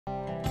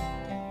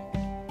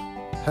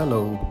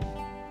Hello,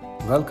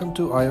 welcome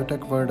to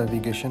IoTech World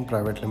Navigation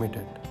Private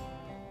Limited.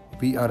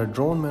 We are a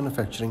drone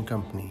manufacturing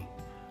company.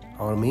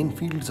 Our main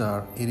fields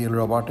are aerial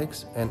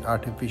robotics and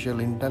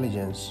artificial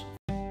intelligence.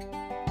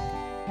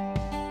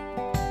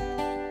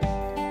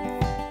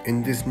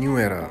 In this new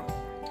era,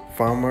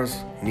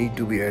 farmers need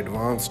to be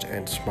advanced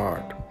and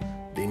smart.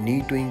 They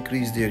need to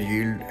increase their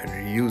yield and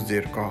reduce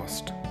their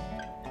cost.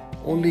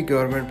 Only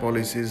government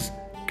policies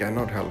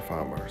cannot help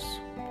farmers.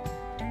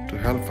 To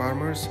help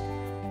farmers,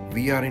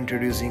 we are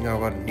introducing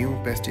our new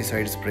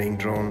pesticide spraying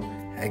drone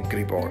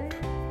Agribot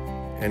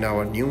and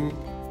our new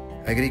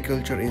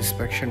agriculture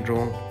inspection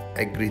drone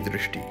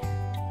Agribot.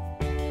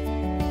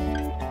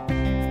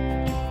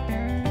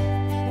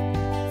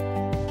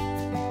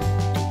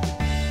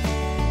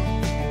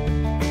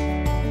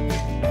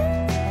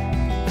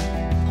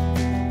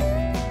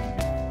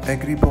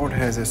 Agribot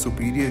has a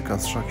superior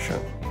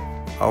construction.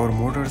 Our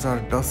motors are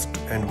dust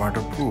and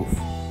waterproof.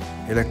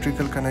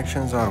 Electrical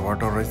connections are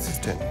water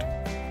resistant.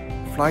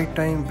 Flight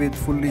time with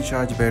fully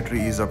charged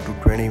battery is up to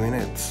 20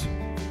 minutes.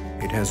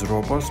 It has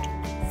robust,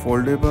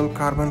 foldable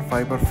carbon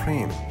fiber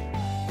frame.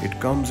 It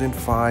comes in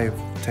 5,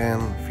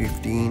 10,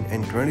 15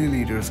 and 20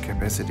 liters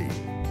capacity.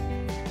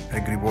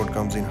 Agribot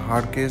comes in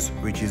hard case,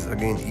 which is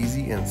again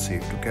easy and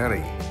safe to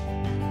carry.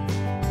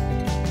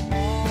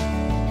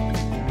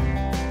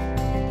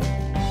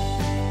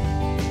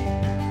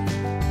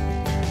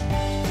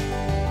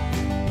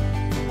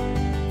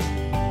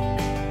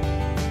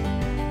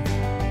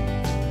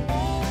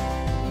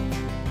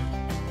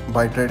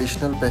 By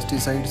traditional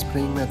pesticide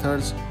spraying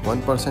methods,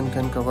 one person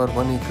can cover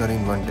 1 acre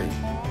in one day,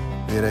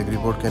 where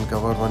Agribot can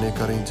cover 1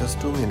 acre in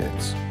just 2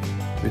 minutes.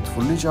 With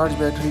fully charged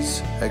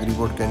batteries,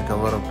 Agribot can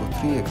cover up to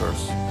 3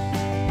 acres.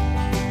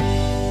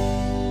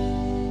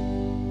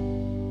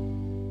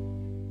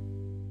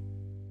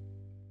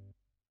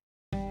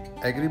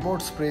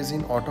 Agribot sprays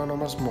in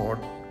autonomous mode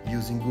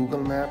using Google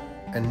Map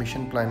and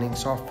mission planning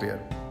software.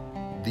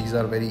 These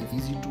are very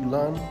easy to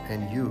learn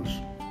and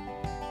use.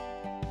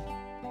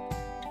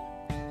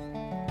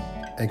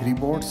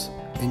 Agribot's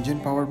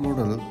engine-powered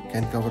model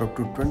can cover up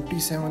to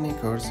 27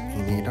 acres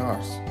in 8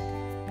 hours.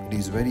 It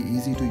is very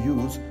easy to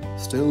use,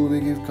 still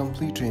we give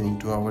complete training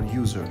to our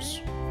users.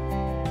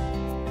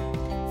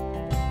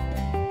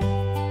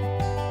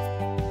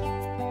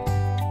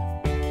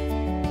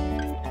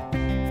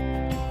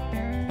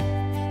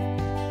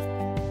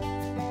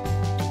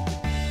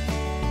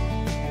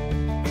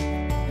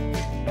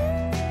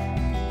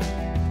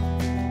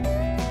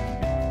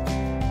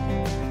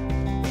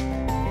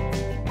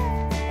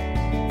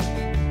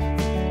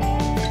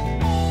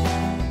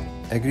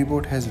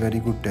 Agribot has very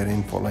good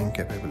terrain following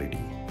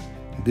capability.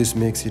 This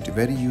makes it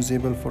very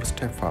usable for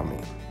step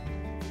farming.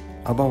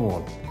 Above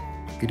all,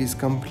 it is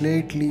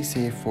completely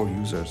safe for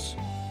users.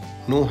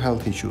 No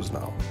health issues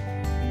now.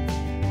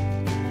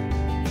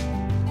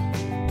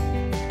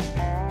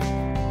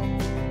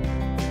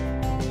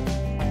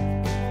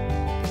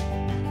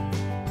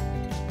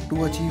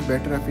 To achieve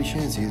better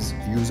efficiencies,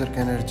 user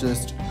can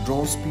adjust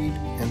drone speed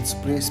and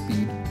spray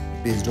speed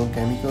based on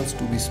chemicals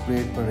to be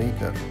sprayed per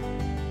acre.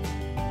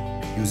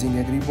 Using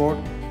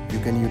Agribot, you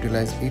can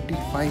utilize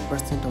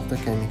 85% of the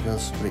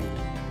chemicals sprayed.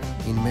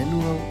 In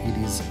manual, it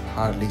is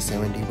hardly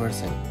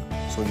 70%,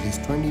 so it is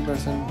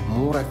 20%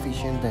 more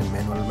efficient than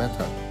manual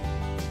method.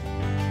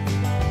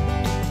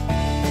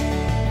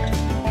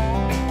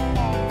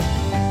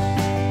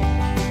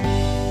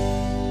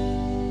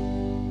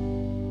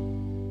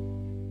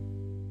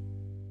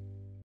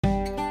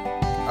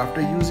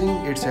 After using,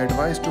 it's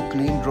advised to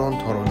clean drone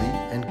thoroughly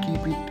and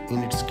keep it in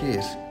its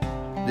case.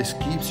 This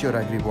keeps your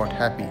Agribot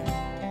happy.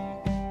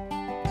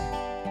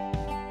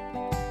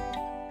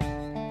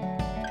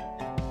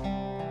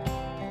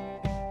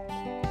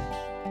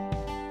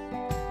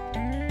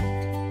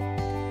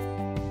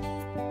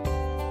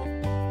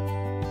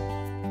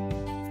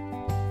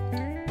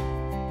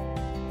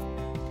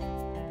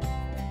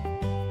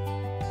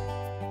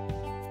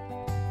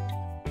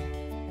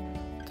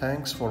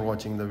 Thanks for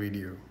watching the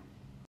video.